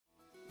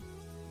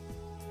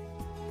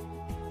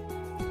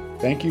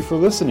Thank you for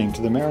listening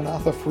to the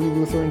Maranatha Free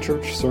Lutheran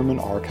Church Sermon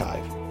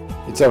Archive.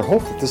 It's our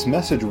hope that this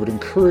message would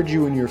encourage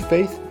you in your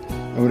faith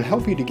and would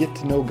help you to get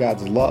to know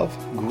God's love,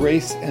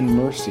 grace, and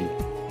mercy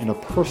in a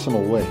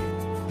personal way.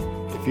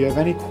 If you have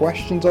any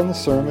questions on the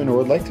sermon or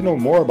would like to know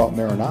more about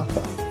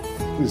Maranatha,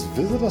 please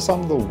visit us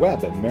on the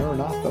web at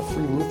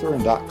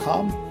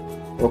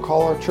maranathafreelutheran.com or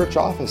call our church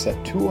office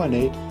at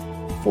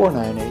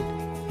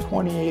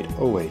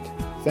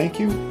 218-498-2808. Thank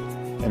you,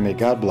 and may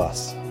God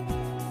bless.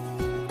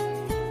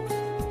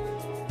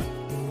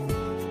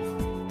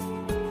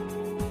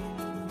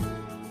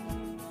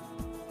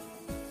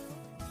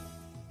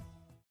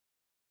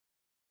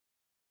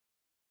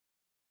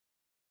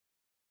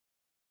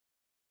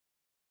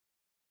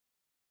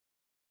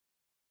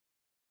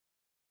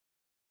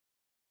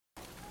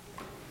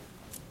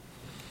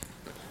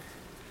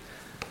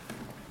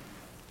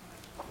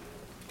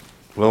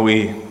 Well,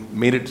 we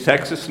made it to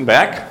Texas and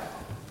back.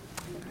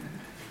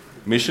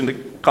 Mission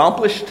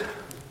accomplished.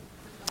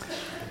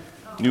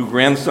 New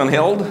grandson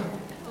held.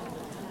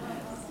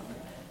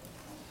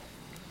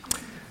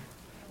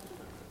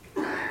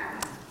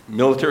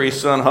 Military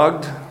son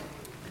hugged.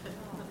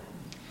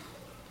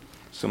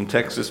 Some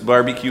Texas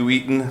barbecue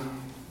eaten.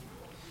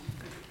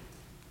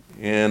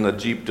 And a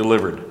Jeep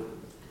delivered.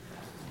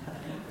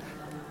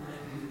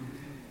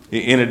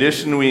 In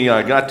addition, we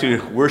got to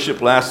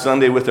worship last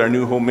Sunday with our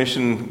new home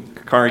mission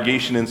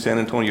congregation in San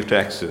Antonio,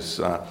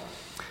 Texas.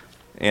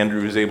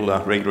 Andrew is able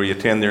to regularly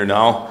attend there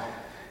now,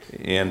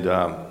 and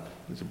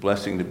it's a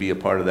blessing to be a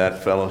part of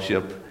that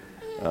fellowship.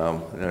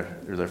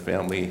 There's our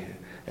family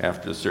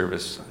after the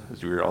service,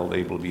 as we were all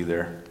able to be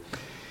there.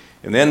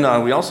 And then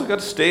we also got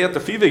to stay at the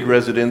Fevig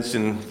residence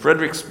in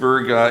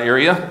Fredericksburg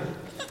area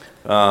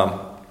a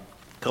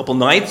couple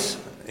nights,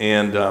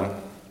 and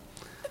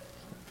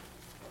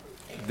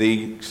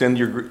they send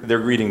their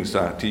greetings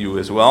to you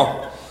as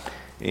well.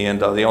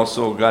 And they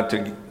also got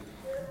to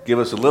give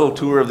us a little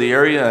tour of the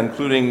area,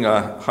 including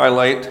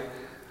highlight,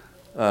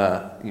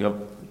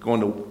 going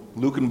to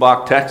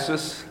Lukenbach,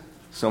 Texas.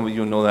 Some of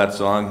you know that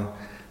song,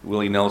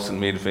 Willie Nelson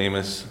made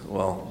famous.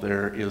 Well,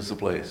 there is the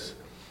place.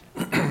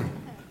 I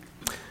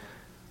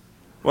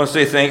want to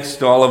say thanks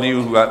to all of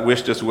you who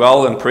wished us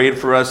well and prayed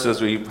for us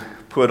as we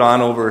put on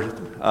over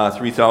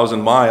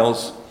 3,000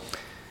 miles.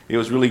 It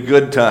was really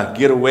good to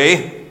get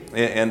away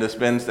and to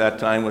spend that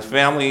time with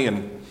family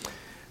and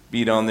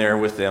be down there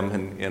with them.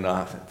 And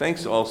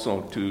thanks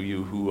also to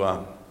you who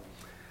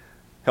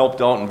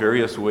helped out in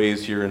various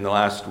ways here in the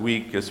last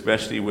week,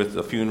 especially with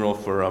the funeral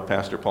for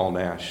Pastor Paul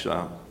Nash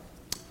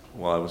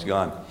while I was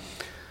gone.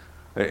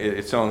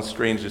 It sounds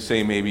strange to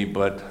say maybe,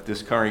 but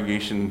this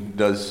congregation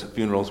does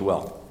funerals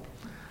well.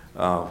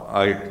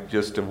 I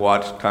just have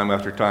watched time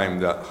after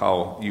time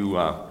how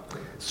you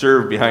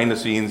serve behind the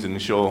scenes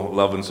and show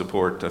love and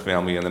support to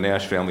family, and the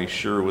Nash family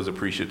sure was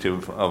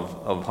appreciative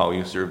of how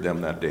you served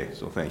them that day,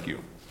 so thank you.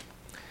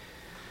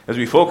 As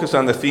we focus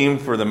on the theme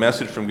for the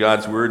message from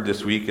God's Word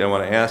this week, I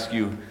want to ask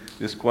you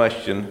this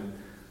question.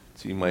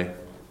 See, my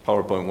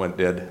PowerPoint went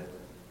dead.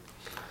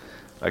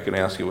 I can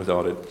ask it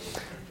without it.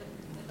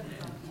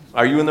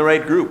 Are you in the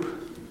right group?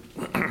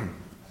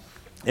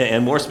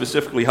 And more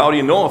specifically, how do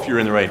you know if you're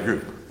in the right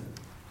group?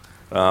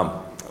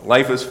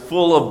 Life is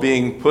full of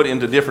being put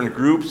into different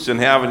groups and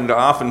having to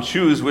often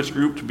choose which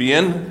group to be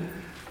in.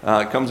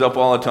 It comes up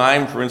all the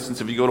time. For instance,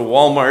 if you go to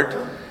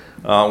Walmart,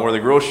 or the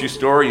grocery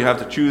store, you have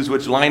to choose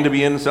which line to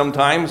be in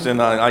sometimes,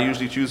 and I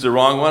usually choose the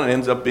wrong one. It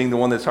ends up being the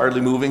one that's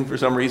hardly moving for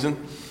some reason.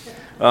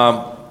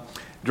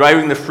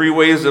 Driving the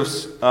freeways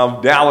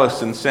of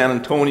Dallas and San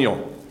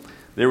Antonio,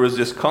 there was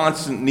this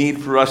constant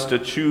need for us to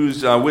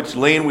choose which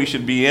lane we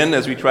should be in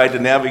as we tried to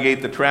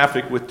navigate the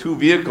traffic with two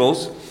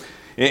vehicles.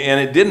 And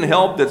it didn't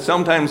help that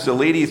sometimes the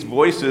ladies'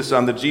 voices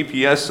on the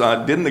GPS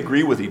didn't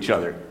agree with each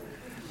other.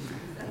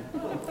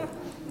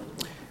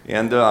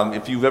 And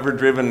if you've ever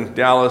driven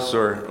Dallas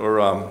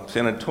or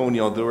San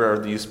Antonio, there are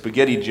these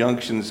spaghetti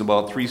junctions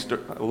about 3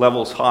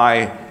 levels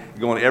high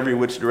going every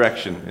which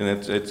direction, and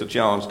it's a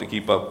challenge to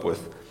keep up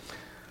with.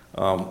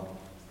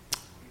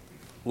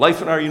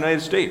 Life in our United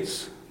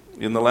States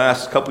in the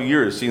last couple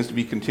years seems to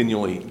be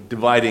continually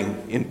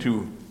dividing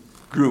into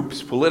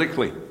groups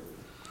politically.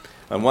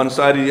 On one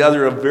side or the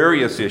other of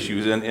various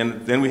issues,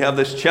 and then we have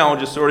this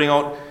challenge of sorting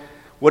out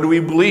what do we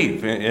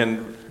believe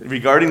and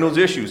regarding those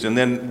issues, and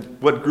then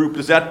what group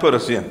does that put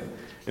us in,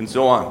 and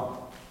so on.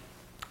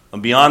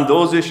 And beyond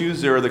those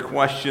issues, there are the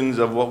questions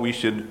of what we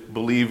should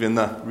believe in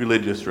the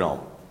religious realm.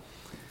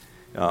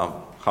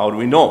 How do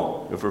we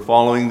know if we're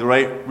following the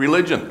right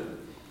religion?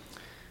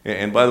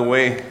 And by the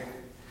way,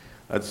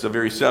 that's the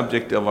very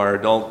subject of our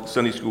adult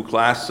Sunday school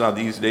class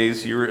these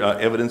days here,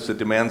 evidence that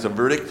demands a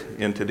verdict.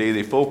 And today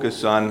they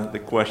focus on the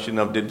question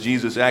of, did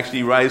Jesus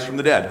actually rise from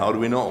the dead? How do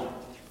we know?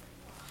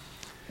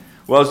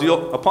 Well, as the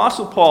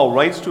Apostle Paul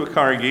writes to a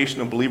congregation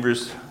of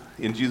believers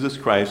in Jesus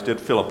Christ at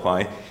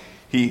Philippi,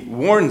 he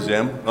warns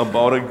them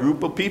about a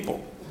group of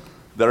people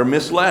that are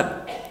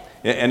misled.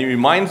 And he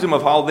reminds them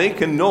of how they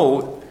can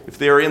know if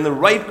they are in the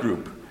right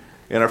group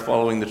and are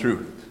following the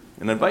truth.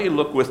 And I invite you to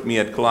look with me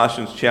at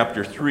Colossians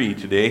chapter 3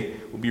 today.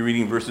 We'll be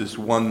reading verses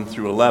 1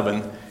 through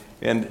 11.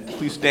 And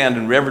please stand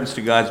in reverence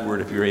to God's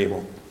word if you're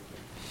able.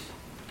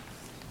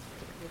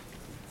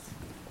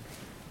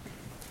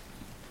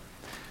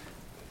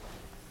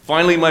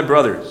 Finally, my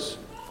brothers,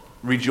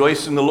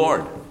 rejoice in the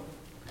Lord.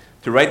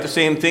 To write the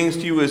same things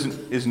to you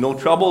is no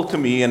trouble to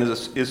me and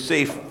is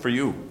safe for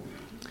you.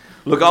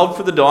 Look out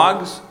for the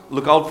dogs,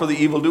 look out for the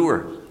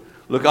evildoer,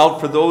 look out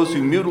for those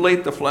who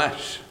mutilate the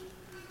flesh.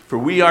 For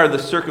we are the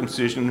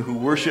circumcision who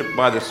worship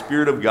by the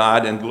Spirit of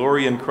God and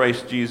glory in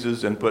Christ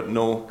Jesus and put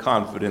no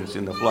confidence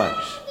in the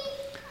flesh.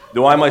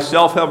 Though I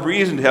myself have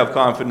reason to have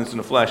confidence in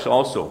the flesh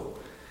also.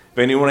 If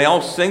anyone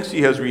else thinks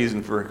he has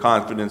reason for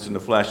confidence in the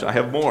flesh, I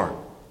have more.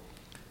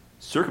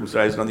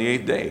 Circumcised on the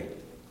 8th day,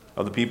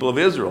 of the people of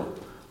Israel,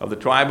 of the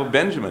tribe of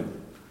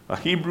Benjamin, a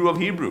Hebrew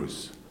of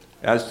Hebrews,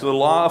 as to the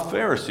law, a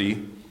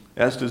Pharisee,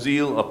 as to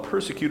zeal, a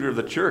persecutor of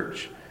the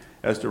church,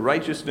 as to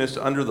righteousness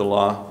under the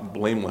law,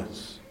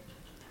 blameless.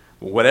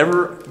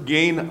 Whatever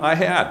gain I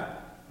had,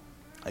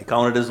 I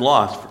counted as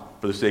loss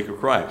for the sake of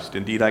Christ.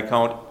 Indeed, I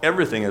count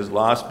everything as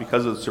loss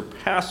because of the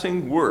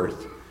surpassing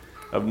worth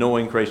of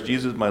knowing Christ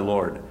Jesus my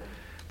Lord.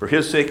 For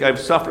his sake I've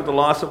suffered the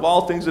loss of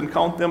all things and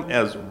count them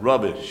as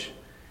rubbish,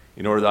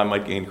 in order that I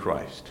might gain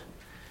Christ,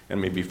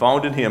 and may be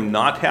found in him,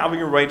 not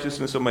having a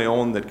righteousness of my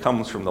own that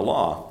comes from the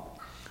law,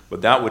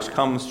 but that which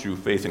comes through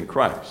faith in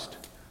Christ,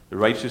 the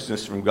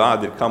righteousness from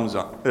God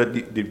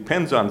that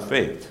depends on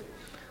faith,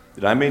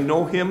 that I may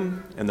know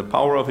him and the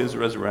power of his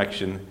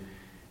resurrection,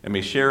 and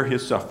may share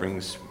his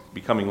sufferings,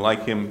 becoming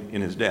like him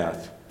in his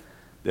death,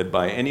 that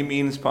by any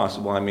means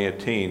possible I may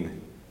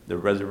attain the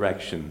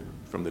resurrection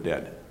from the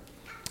dead.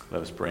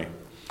 Let us pray.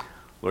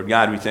 Lord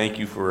God, we thank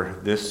you for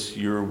this,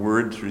 your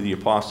word through the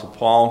Apostle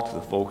Paul to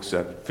the folks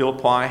at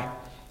Philippi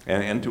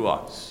and to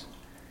us.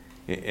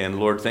 And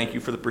Lord, thank you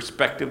for the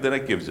perspective that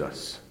it gives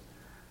us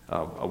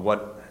of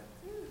what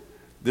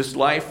this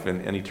life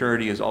and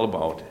eternity is all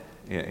about.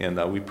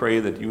 And we pray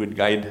that you would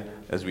guide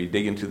as we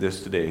dig into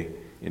this today.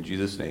 In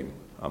Jesus' name,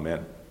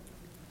 amen.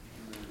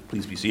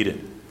 Please be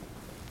seated.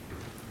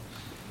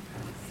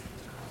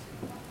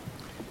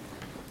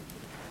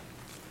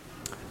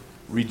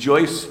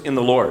 Rejoice in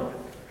the Lord.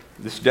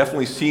 This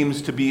definitely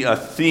seems to be a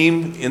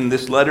theme in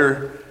this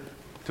letter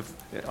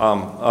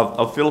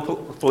of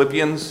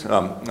Philippians.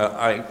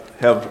 I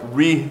have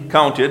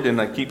recounted,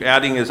 and I keep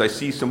adding as I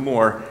see some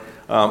more.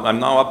 I'm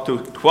now up to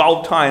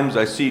 12 times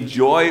I see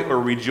joy or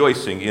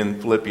rejoicing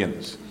in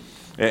Philippians,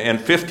 and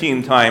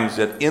 15 times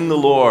that in the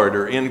Lord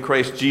or in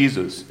Christ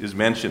Jesus is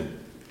mentioned.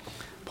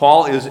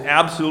 Paul is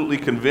absolutely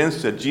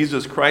convinced that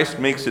Jesus Christ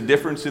makes a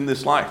difference in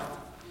this life,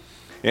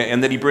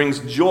 and that he brings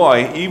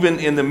joy even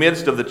in the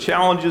midst of the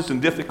challenges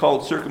and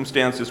difficult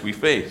circumstances we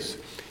face.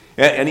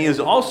 And he is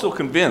also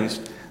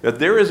convinced that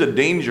there is a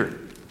danger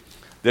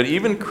that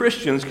even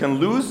Christians can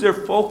lose their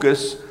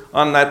focus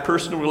on that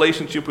personal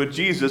relationship with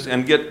Jesus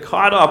and get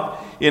caught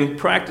up in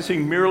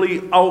practicing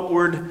merely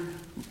outward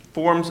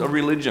forms of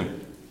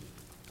religion.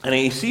 And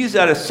he sees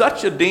that as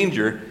such a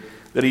danger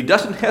that he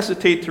doesn't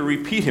hesitate to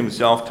repeat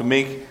himself to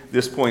make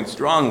this point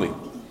strongly.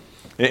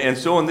 And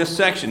so in this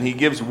section, he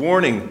gives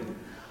warning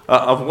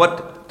of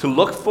what to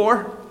look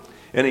for,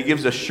 and he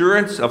gives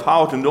assurance of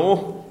how to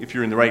know if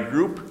you're in the right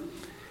group,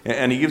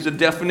 and he gives a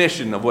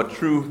definition of what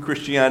true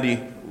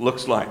Christianity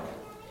looks like.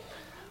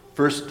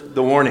 First,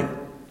 the warning.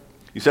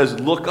 He says,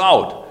 look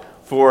out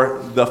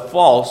for the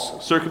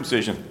false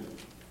circumcision.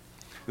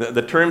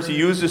 The terms he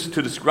uses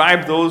to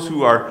describe those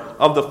who are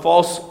of the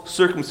false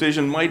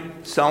circumcision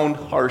might sound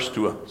harsh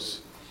to us.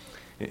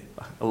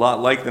 A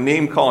lot like the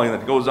name calling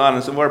that goes on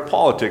in some of our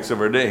politics of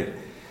our day.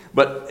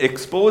 But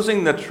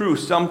exposing the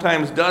truth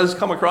sometimes does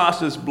come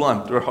across as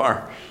blunt or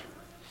harsh.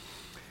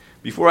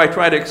 Before I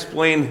try to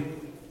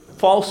explain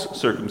false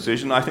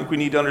circumcision, I think we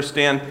need to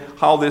understand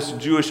how this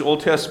Jewish Old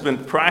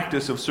Testament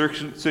practice of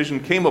circumcision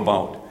came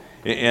about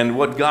and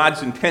what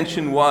God's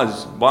intention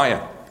was by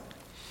it.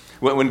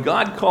 When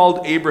God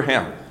called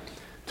Abraham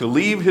to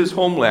leave his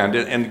homeland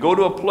and go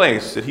to a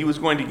place that he was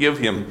going to give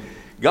him,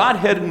 God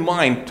had in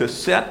mind to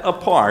set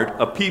apart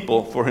a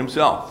people for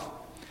himself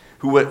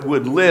who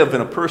would live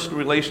in a personal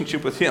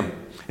relationship with him.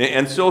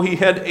 And so he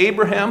had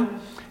Abraham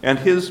and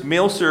his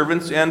male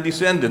servants and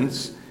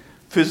descendants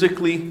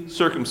physically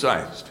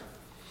circumcised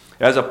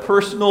as a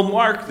personal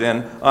mark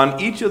then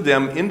on each of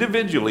them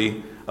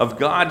individually of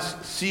God's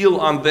seal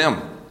on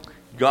them,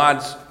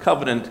 God's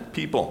covenant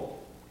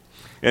people.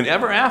 And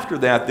ever after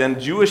that, then,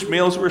 Jewish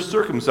males were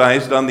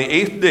circumcised on the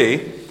 8th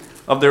day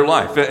of their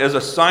life as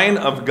a sign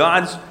of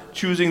God's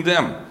choosing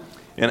them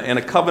and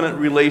a covenant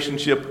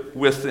relationship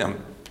with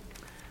them.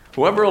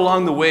 However,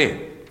 along the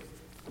way,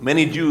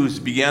 many Jews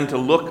began to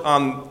look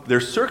on their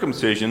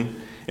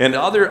circumcision and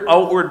other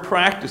outward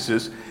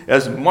practices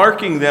as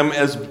marking them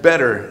as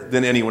better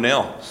than anyone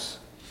else.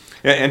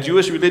 And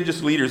Jewish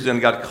religious leaders then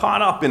got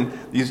caught up in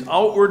these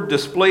outward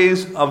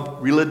displays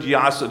of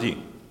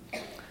religiosity,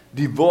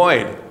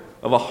 devoid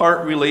of a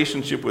heart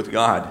relationship with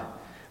God.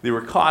 They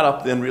were caught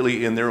up then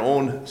really in their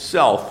own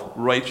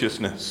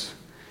self-righteousness.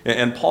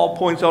 And Paul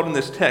points out in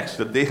this text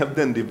that they have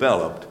then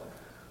developed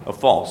a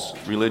false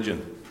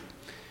religion.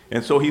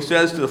 And so he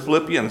says to the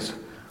Philippians,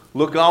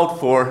 look out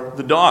for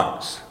the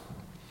dogs.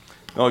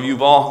 Now,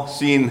 you've all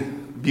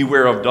seen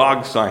beware of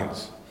dog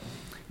signs.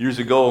 Years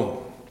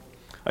ago,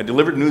 I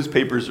delivered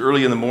newspapers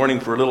early in the morning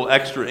for a little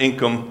extra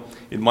income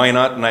in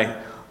Minot, and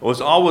I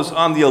was always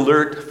on the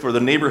alert for the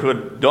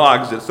neighborhood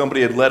dogs that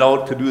somebody had let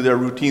out to do their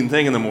routine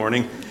thing in the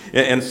morning.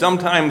 And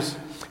sometimes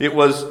it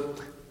was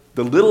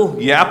the little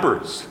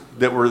yappers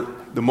that were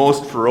the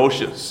most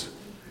ferocious.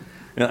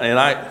 And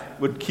I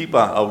would keep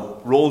a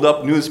rolled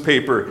up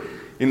newspaper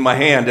in my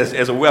hand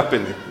as a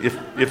weapon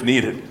if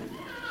needed.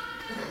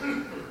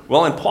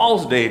 Well, in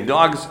Paul's day,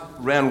 dogs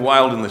ran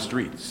wild in the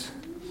streets,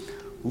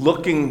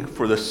 looking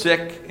for the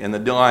sick and the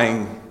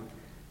dying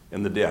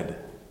and the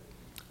dead,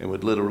 and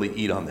would literally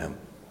eat on them.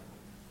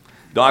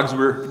 Dogs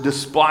were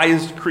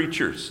despised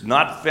creatures,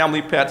 not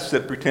family pets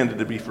that pretended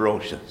to be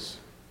ferocious.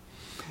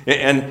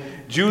 And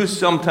Jews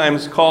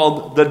sometimes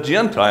called the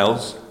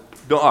Gentiles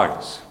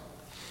dogs.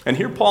 And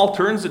here Paul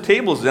turns the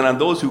tables then on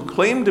those who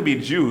claim to be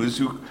Jews,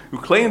 who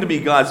claim to be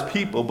God's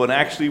people, but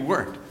actually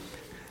weren't.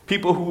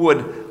 People who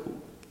would,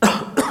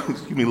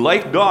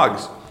 like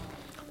dogs,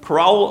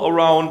 prowl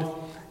around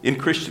in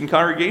Christian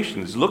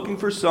congregations, looking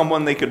for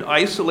someone they could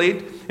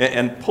isolate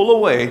and pull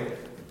away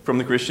from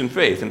the Christian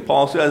faith. And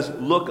Paul says,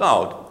 look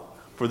out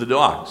for the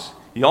dogs.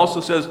 He also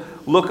says,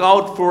 look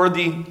out for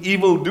the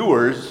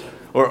evildoers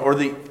or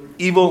the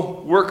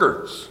evil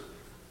workers.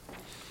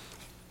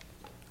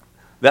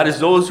 That is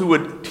those who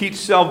would teach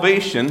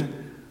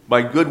salvation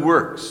by good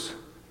works,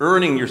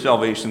 earning your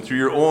salvation through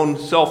your own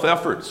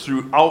self-efforts,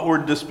 through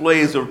outward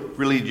displays of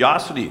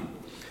religiosity.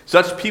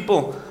 Such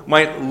people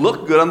might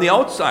look good on the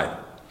outside,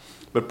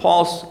 but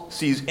Paul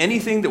sees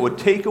anything that would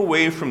take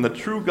away from the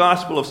true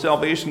gospel of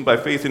salvation by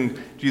faith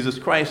in Jesus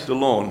Christ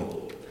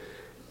alone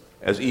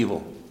as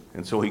evil.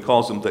 And so he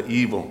calls them the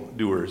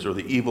evildoers or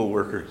the evil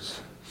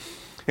workers.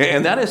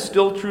 And that is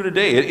still true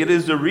today. It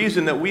is the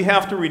reason that we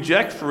have to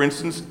reject, for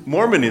instance,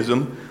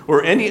 Mormonism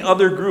or any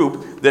other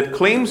group that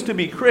claims to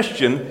be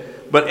Christian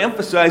but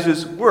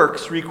emphasizes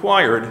works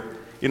required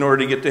in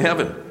order to get to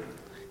heaven.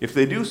 If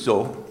they do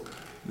so,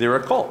 they're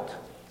a cult.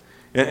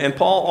 And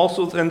Paul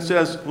also then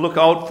says, look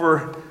out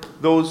for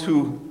those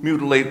who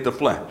mutilate the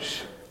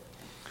flesh.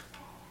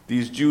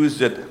 These Jews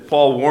that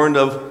Paul warned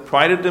of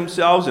prided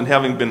themselves in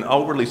having been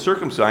outwardly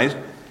circumcised,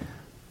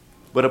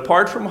 but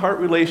apart from heart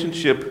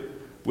relationship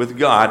with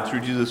God through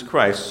Jesus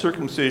Christ,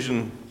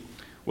 circumcision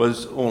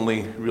was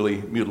only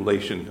really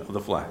mutilation of the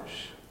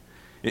flesh.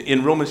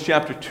 In Romans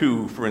chapter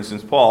 2, for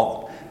instance,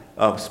 Paul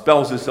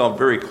spells this out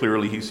very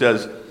clearly. He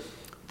says,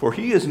 for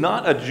he is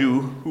not a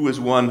Jew who is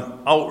one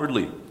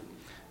outwardly,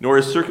 nor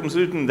is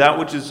circumcision that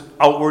which is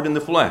outward in the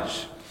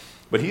flesh.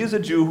 But he is a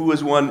Jew who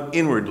is one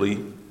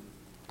inwardly,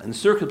 and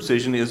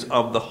circumcision is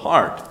of the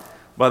heart,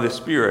 by the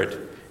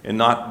Spirit, and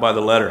not by the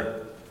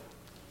letter.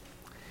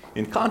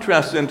 In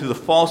contrast then to the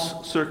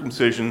false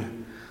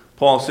circumcision,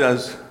 Paul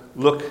says,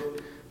 look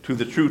to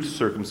the true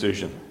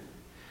circumcision.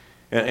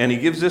 And he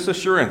gives this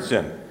assurance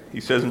then.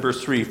 He says in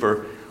verse 3,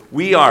 for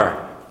we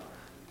are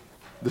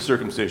the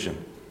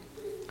circumcision.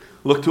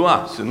 Look to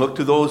us, and look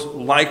to those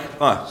like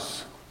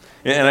us.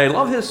 And I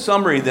love his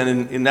summary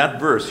then in that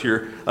verse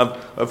here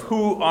of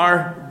who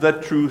are the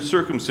true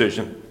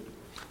circumcision,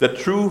 the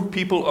true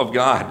people of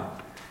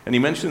God. And he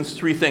mentions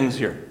three things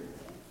here.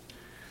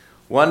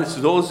 One is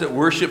those that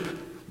worship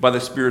by the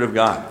Spirit of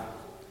God.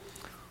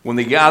 When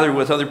they gather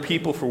with other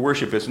people for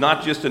worship, it's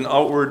not just an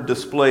outward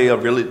display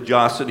of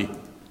religiosity.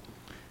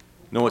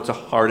 No, it's a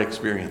heart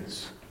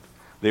experience.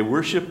 They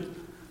worship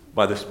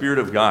by the Spirit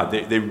of God.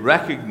 They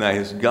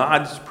recognize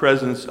God's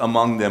presence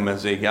among them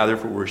as they gather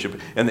for worship,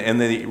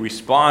 and they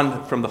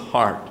respond from the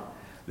heart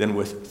then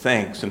with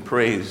thanks and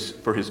praise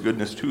for his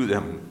goodness to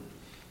them.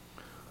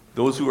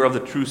 Those who are of the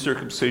true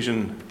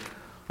circumcision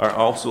are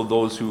also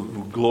those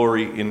who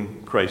glory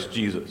in Christ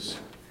Jesus.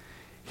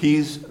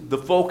 He's the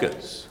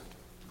focus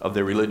of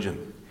their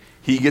religion.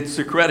 He gets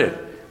the credit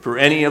for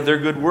any of their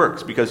good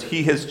works because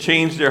he has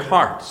changed their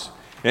hearts.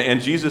 And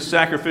Jesus'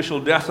 sacrificial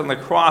death on the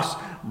cross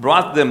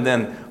brought them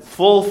then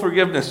full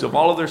forgiveness of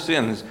all of their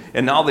sins.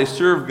 And now they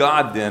serve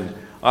God then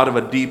out of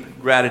a deep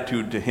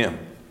gratitude to him.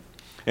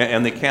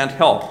 And they can't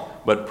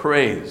help but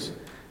praise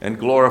and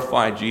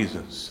glorify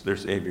Jesus, their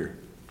Savior.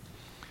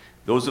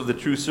 Those of the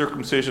true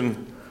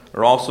circumcision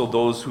are also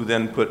those who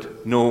then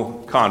put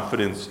no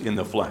confidence in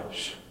the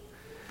flesh.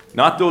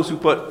 Not those who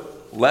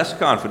put less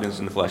confidence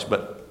in the flesh,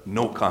 but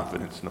no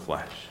confidence in the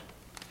flesh.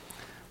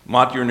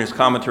 Motyer in his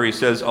commentary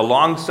says,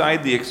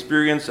 alongside the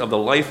experience of the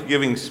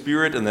life-giving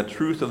Spirit and the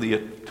truth of the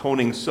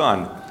atoning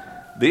Son,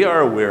 they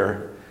are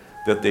aware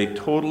that they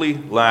totally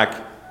lack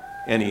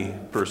any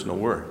personal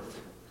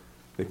worth.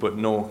 They put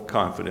no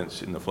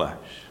confidence in the flesh.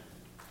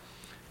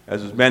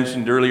 As was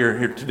mentioned earlier,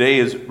 here today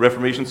is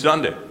Reformation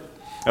Sunday.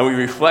 And we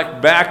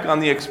reflect back on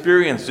the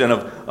experience then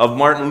of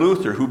Martin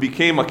Luther, who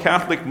became a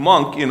Catholic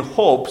monk in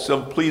hopes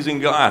of pleasing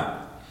God.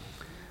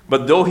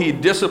 But though he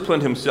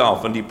disciplined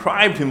himself and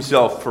deprived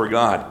himself for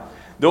God,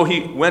 Though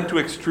he went to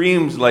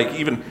extremes like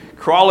even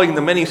crawling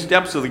the many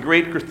steps of the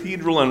great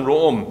cathedral in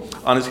Rome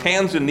on his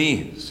hands and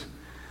knees,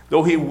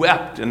 though he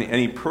wept and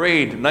he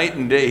prayed night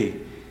and day,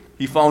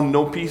 he found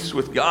no peace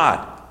with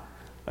God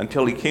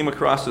until he came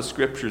across the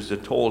scriptures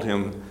that told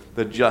him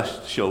the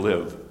just shall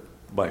live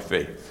by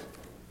faith.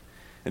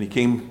 And he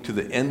came to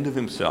the end of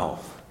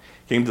himself,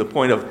 came to the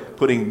point of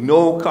putting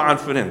no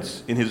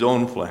confidence in his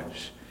own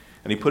flesh,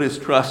 and he put his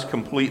trust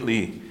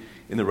completely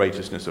in the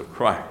righteousness of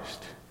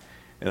Christ.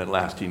 And at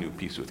last he knew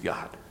peace with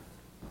God.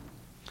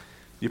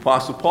 The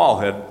Apostle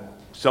Paul had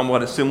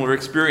somewhat a similar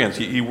experience.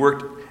 He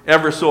worked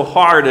ever so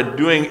hard at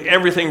doing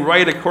everything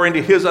right according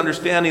to his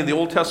understanding of the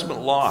Old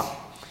Testament law.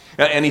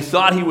 And he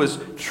thought he was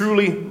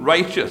truly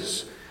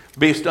righteous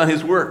based on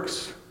his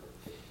works.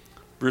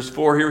 Verse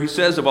 4 here, he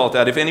says about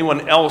that, if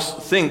anyone else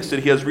thinks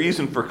that he has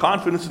reason for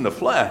confidence in the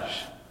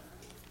flesh,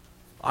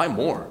 I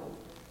more.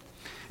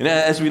 And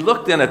as we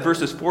look then at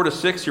verses 4 to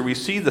 6 here, we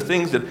see the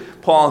things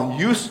that Paul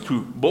used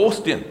to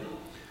boast in,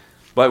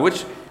 by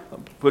which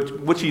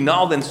he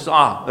now then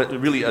saw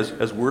really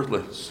as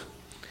worthless.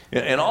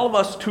 And all of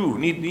us too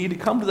need to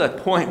come to that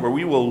point where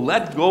we will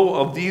let go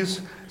of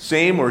these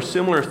same or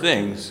similar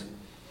things,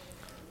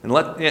 and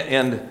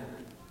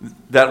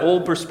that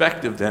old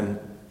perspective then,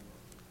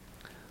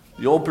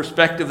 the old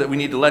perspective that we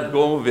need to let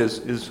go of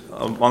is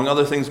among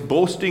other things,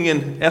 boasting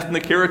in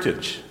ethnic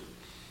heritage.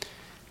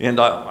 And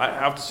I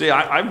have to say,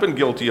 I've been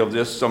guilty of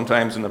this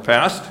sometimes in the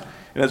past,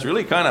 and it's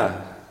really kind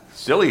of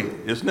silly,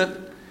 isn't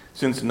it?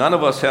 Since none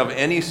of us have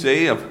any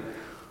say at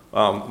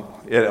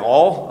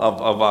all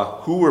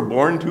of who we're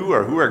born to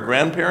or who our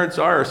grandparents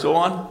are or so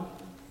on.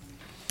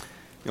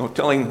 You know,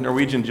 telling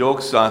Norwegian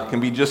jokes can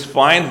be just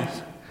fine,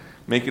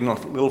 making a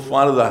little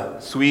fun of the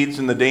Swedes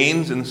and the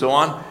Danes and so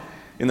on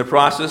in the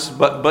process.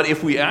 But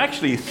if we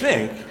actually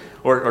think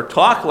or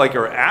talk like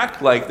or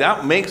act like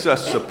that makes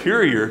us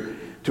superior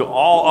to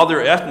all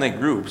other ethnic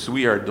groups,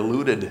 we are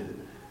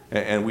deluded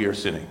and we are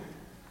sinning.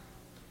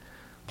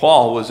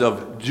 Paul was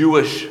of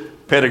Jewish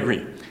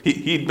pedigree.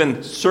 He'd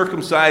been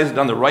circumcised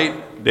on the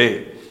right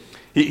day.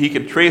 He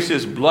could trace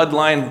his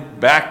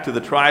bloodline back to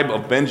the tribe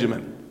of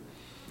Benjamin.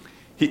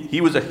 He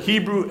was a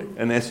Hebrew,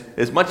 and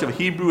as much of a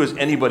Hebrew as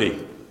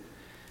anybody.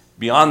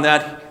 Beyond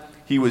that,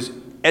 he was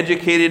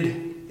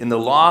educated in the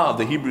law of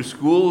the Hebrew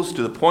schools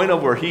to the point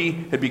of where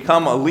he had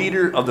become a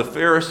leader of the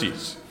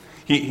Pharisees.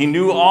 He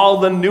knew all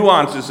the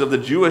nuances of the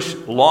Jewish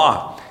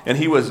law, and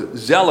he was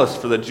zealous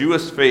for the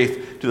Jewish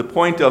faith to the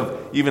point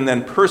of even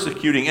then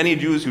persecuting any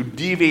Jews who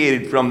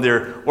deviated from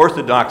their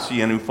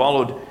orthodoxy and who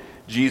followed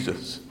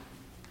Jesus.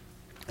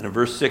 And in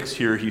verse 6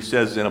 here, he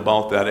says then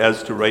about that,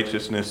 as to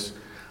righteousness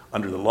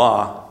under the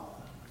law,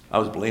 I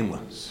was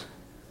blameless.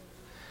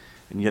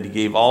 And yet he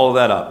gave all of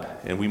that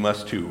up, and we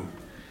must too.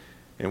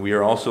 And we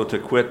are also to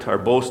quit our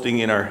boasting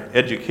in our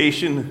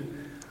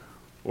education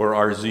or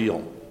our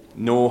zeal.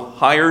 No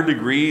higher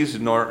degrees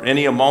nor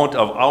any amount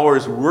of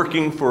hours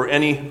working for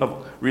any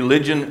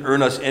religion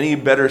earn us any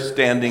better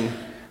standing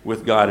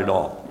with God at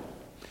all.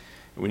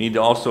 We need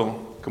to also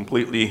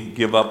completely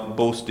give up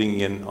boasting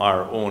in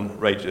our own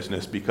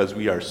righteousness, because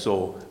we are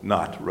so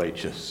not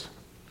righteous.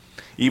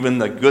 Even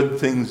the good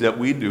things that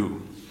we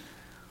do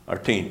are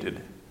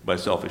tainted by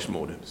selfish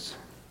motives.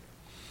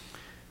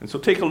 And so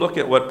take a look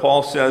at what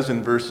Paul says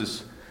in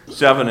verses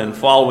 7 and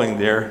following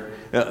there.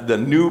 The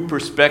new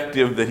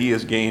perspective that he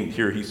has gained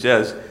here. He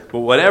says,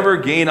 but whatever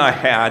gain I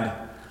had,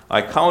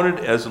 I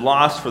counted as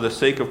loss for the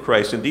sake of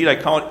Christ. Indeed, I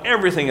count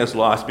everything as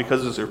loss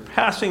because of the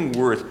surpassing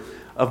worth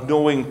of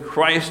knowing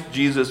Christ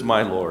Jesus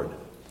my Lord.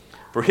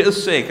 For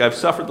his sake, I've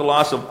suffered the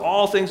loss of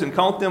all things and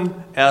count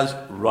them as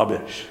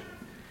rubbish,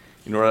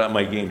 in order that I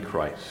might gain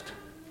Christ.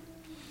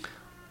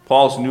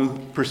 Paul's new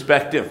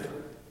perspective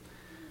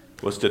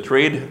was to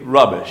trade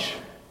rubbish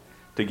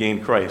to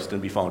gain Christ and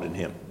be found in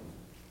him.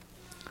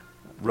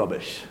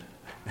 Rubbish.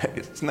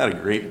 It's not a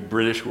great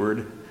British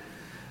word.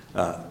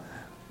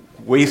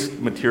 Waste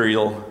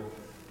material,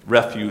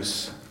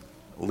 refuse,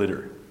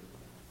 litter.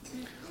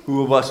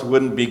 Who of us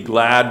wouldn't be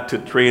glad to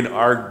trade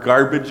our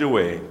garbage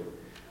away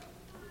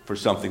for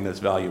something that's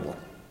valuable?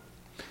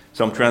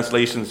 Some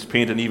translations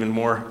paint an even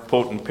more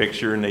potent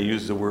picture, and they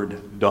use the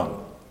word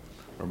dung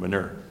or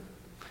manure.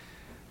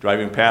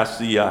 Driving past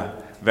the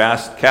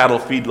vast cattle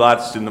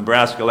feedlots in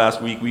Nebraska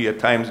last week, we at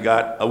times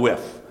got a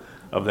whiff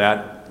of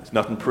that. There's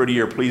nothing pretty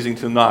or pleasing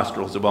to the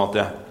nostrils about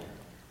that.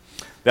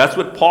 That's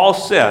what Paul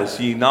says.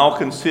 He now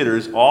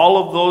considers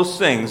all of those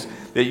things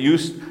that he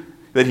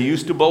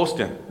used to boast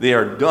in. They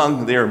are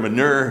dung, they are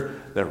manure,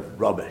 they're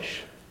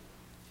rubbish.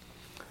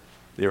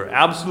 They are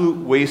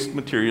absolute waste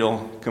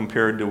material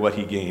compared to what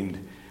he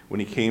gained when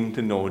he came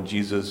to know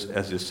Jesus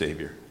as his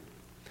Savior.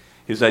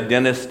 His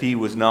identity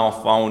was now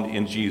found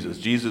in Jesus.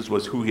 Jesus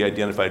was who he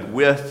identified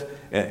with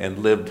and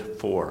lived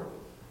for.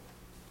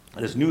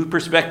 His new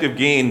perspective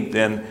gained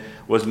then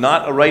was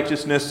not a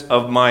righteousness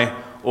of my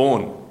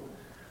own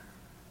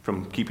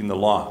from keeping the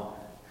law,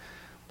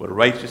 but a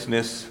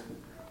righteousness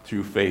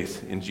through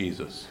faith in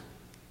Jesus.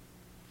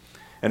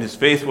 And his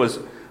faith was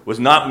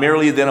not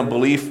merely then a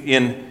belief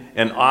in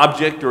an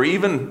object or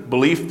even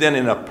belief then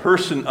in a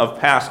person of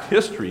past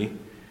history.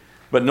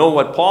 But no,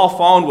 what Paul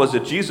found was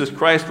that Jesus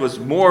Christ was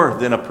more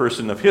than a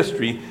person of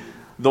history.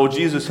 Though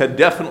Jesus had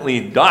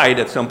definitely died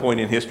at some point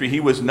in history, he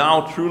was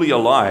now truly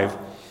alive.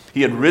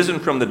 He had risen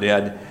from the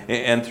dead,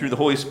 and through the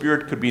Holy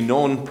Spirit could be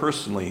known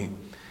personally.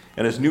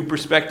 And his new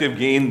perspective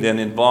gained then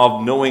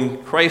involved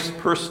knowing Christ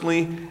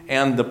personally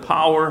and the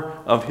power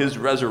of his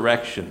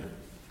resurrection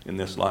in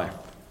this life.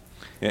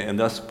 And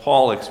thus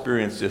Paul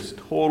experienced this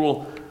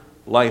total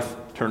life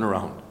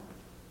turnaround.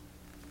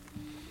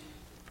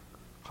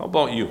 How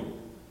about you?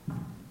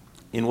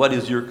 In what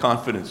is your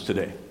confidence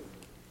today?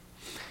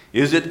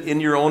 Is it in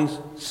your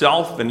own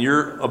self and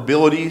your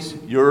abilities,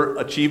 your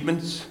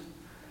achievements?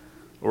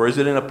 Or is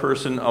it in a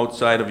person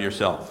outside of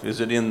yourself?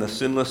 Is it in the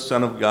sinless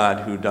Son of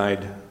God who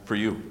died for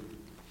you?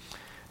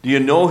 Do you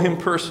know him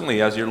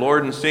personally as your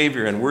Lord and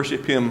Savior and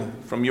worship him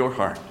from your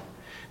heart?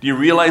 Do you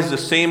realize the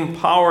same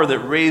power that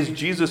raised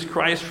Jesus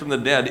Christ from the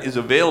dead is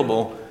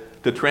available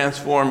to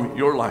transform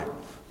your life?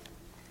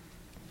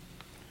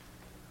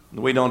 On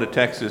the way down to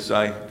Texas,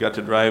 I got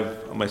to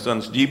drive my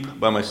son's Jeep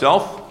by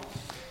myself.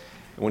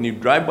 And when you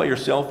drive by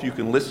yourself, you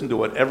can listen to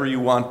whatever you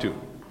want to.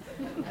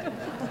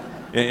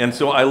 And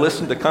so I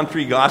listened to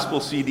country gospel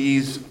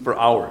CDs for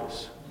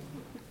hours.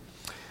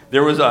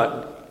 There was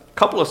a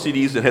couple of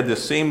CDs that had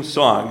this same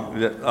song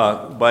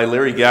by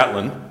Larry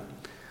Gatlin.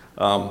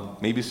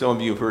 Maybe some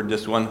of you have heard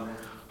this one,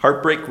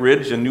 Heartbreak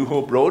Ridge and New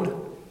Hope Road.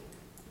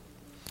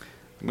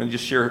 I'm going to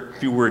just share a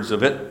few words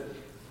of it.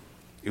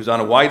 It was on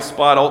a wide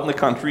spot out in the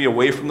country,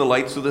 away from the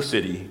lights of the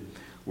city,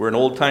 where an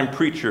old-time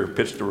preacher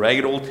pitched a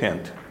ragged old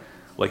tent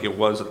like it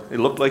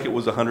looked like it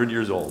was 100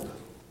 years old.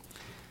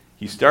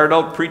 He started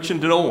out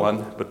preaching to no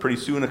one, but pretty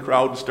soon a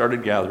crowd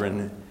started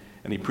gathering,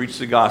 and he preached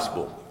the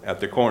gospel at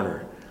the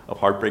corner of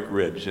Heartbreak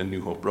Ridge and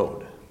New Hope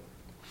Road.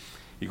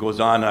 He goes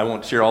on, I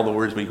won't share all the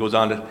words, but he goes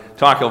on to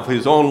talk of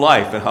his own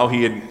life and how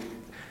he had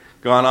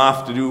gone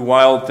off to do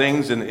wild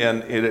things, and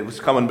it was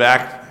coming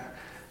back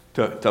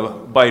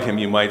to bite him,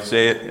 you might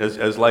say,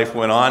 as life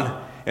went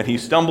on. And he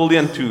stumbled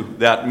into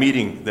that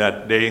meeting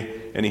that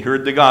day, and he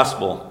heard the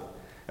gospel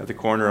at the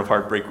corner of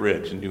Heartbreak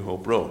Ridge and New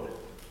Hope Road.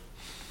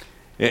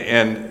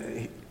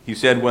 And he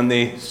said, when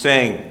they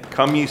sang,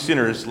 "Come ye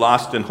sinners,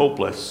 lost and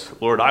hopeless,"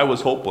 Lord, I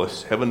was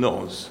hopeless, heaven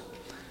knows.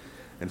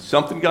 And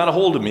something got a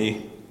hold of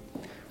me,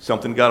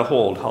 something got a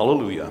hold,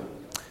 hallelujah,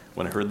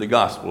 when I heard the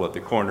gospel at the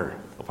corner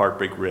of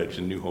Heartbreak Ridge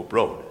and New Hope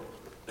Road.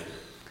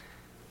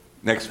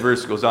 Next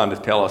verse goes on to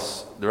tell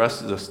us the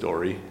rest of the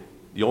story.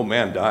 The old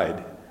man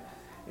died,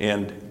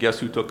 and guess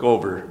who took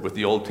over with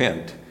the old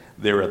tent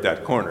there at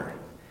that corner?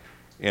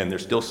 And they're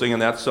still singing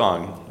that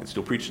song and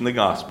still preaching the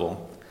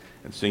gospel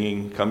and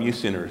singing, "Come ye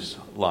sinners,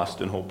 lost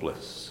and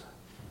hopeless."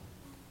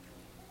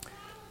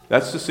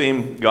 That's the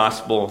same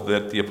gospel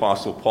that the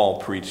Apostle Paul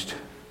preached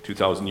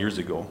 2,000 years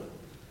ago.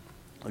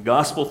 A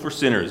gospel for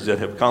sinners that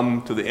have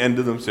come to the end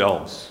of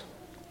themselves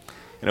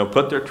and have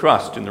put their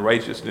trust in the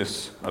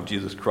righteousness of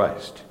Jesus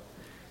Christ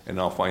and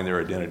now find their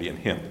identity in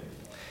him.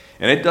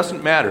 And it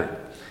doesn't matter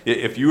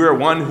if you are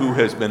one who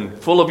has been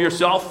full of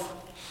yourself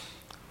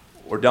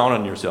or down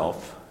on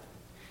yourself.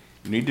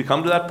 You need to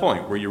come to that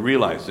point where you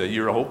realize that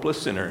you're a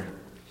hopeless sinner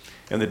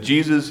and that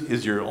Jesus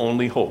is your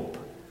only hope,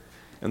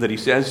 and that he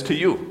says to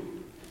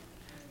you,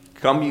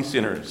 "Come ye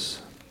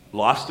sinners,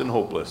 lost and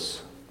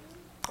hopeless.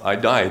 I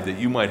died that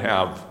you might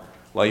have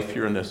life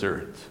here on this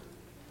earth,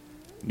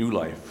 new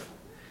life,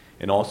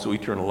 and also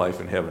eternal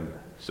life in heaven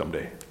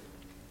someday."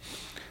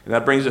 And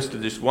that brings us to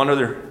just one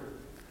other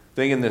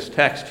thing in this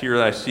text here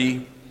that I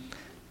see.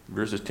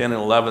 Verses 10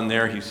 and 11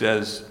 there, he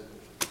says,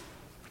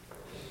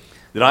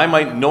 "That I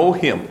might know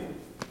him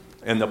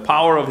and the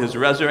power of his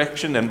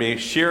resurrection, and may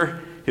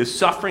share his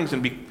sufferings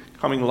and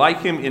becoming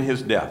like him in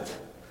his death,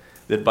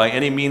 that by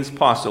any means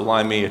possible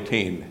I may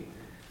attain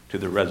to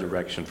the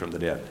resurrection from the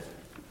dead."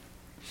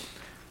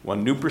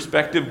 One new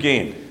perspective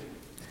gained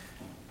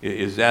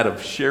is that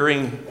of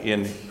sharing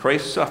in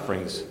Christ's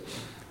sufferings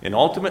and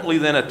ultimately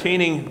then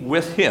attaining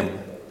with him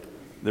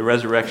the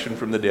resurrection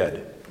from the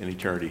dead in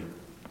eternity.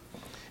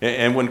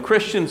 And when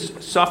Christians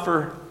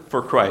suffer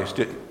for Christ,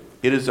 it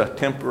is a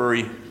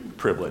temporary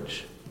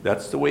privilege.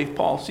 That's the way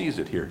Paul sees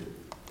it here.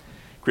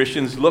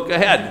 Christians look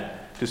ahead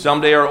to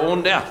someday our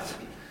own death,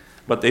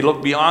 but they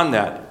look beyond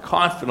that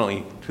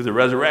confidently to the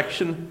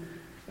resurrection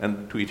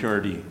and to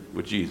eternity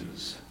with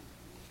Jesus.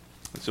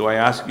 And so I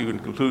ask you in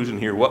conclusion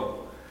here,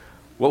 what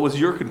was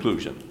your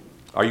conclusion?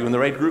 Are you in the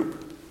right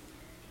group?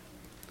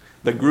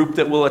 The group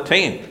that will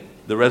attain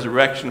the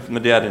resurrection from the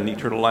dead and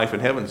eternal life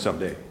in heaven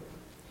someday.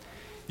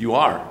 You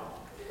are,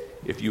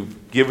 if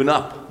you've given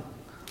up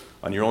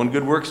on your own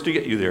good works to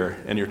get you there,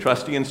 and you're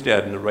trusting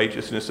instead in the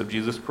righteousness of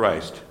Jesus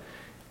Christ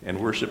and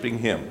worshiping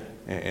him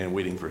and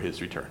waiting for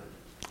his return.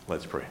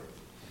 Let's pray.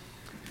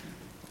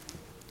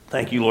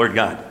 Thank you, Lord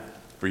God,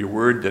 for your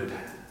word that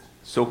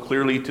so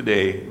clearly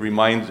today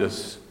reminds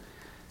us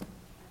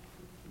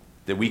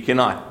that we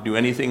cannot do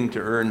anything to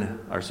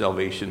earn our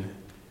salvation.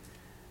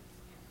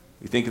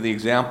 We think of the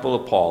example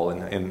of Paul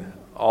and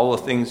all the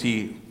things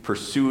he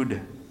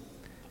pursued,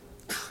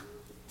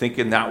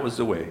 thinking that was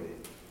the way.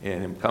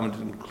 and him coming to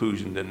the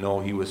conclusion that no,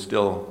 he was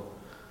still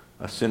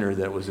a sinner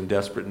that was in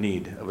desperate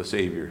need of a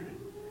Savior.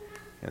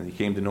 And he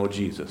came to know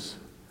Jesus.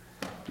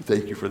 We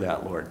thank you for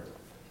that, Lord.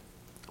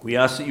 We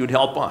ask that you would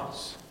help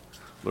us,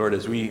 Lord,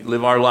 as we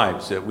live our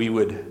lives, that we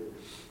would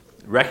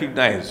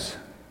recognize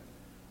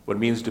what it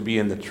means to be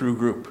in the true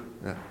group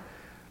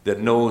that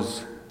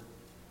knows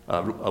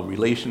a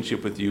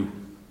relationship with you,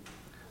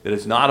 that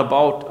it's not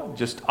about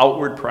just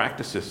outward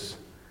practices,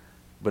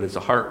 but it's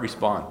a heart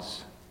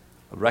response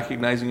of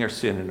recognizing our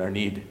sin and our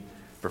need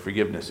for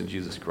forgiveness in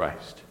Jesus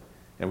Christ.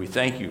 And we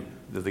thank you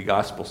that the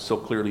gospel so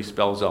clearly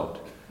spells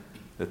out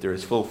that there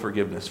is full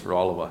forgiveness for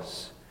all of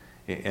us.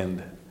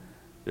 And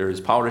there is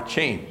power to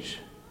change.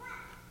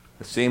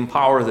 The same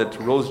power that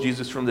rose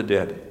Jesus from the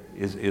dead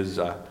is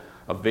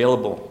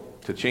available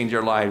to change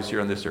our lives here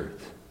on this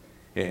earth.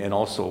 And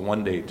also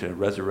one day to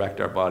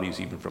resurrect our bodies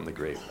even from the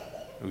grave.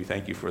 And we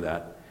thank you for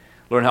that.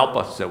 Lord, help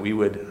us that we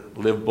would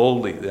live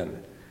boldly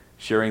then,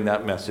 sharing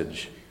that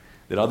message,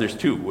 that others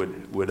too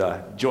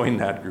would join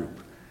that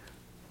group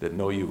that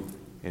know you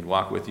and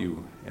walk with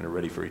you and are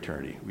ready for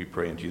eternity. We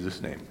pray in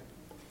Jesus' name.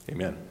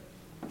 Amen.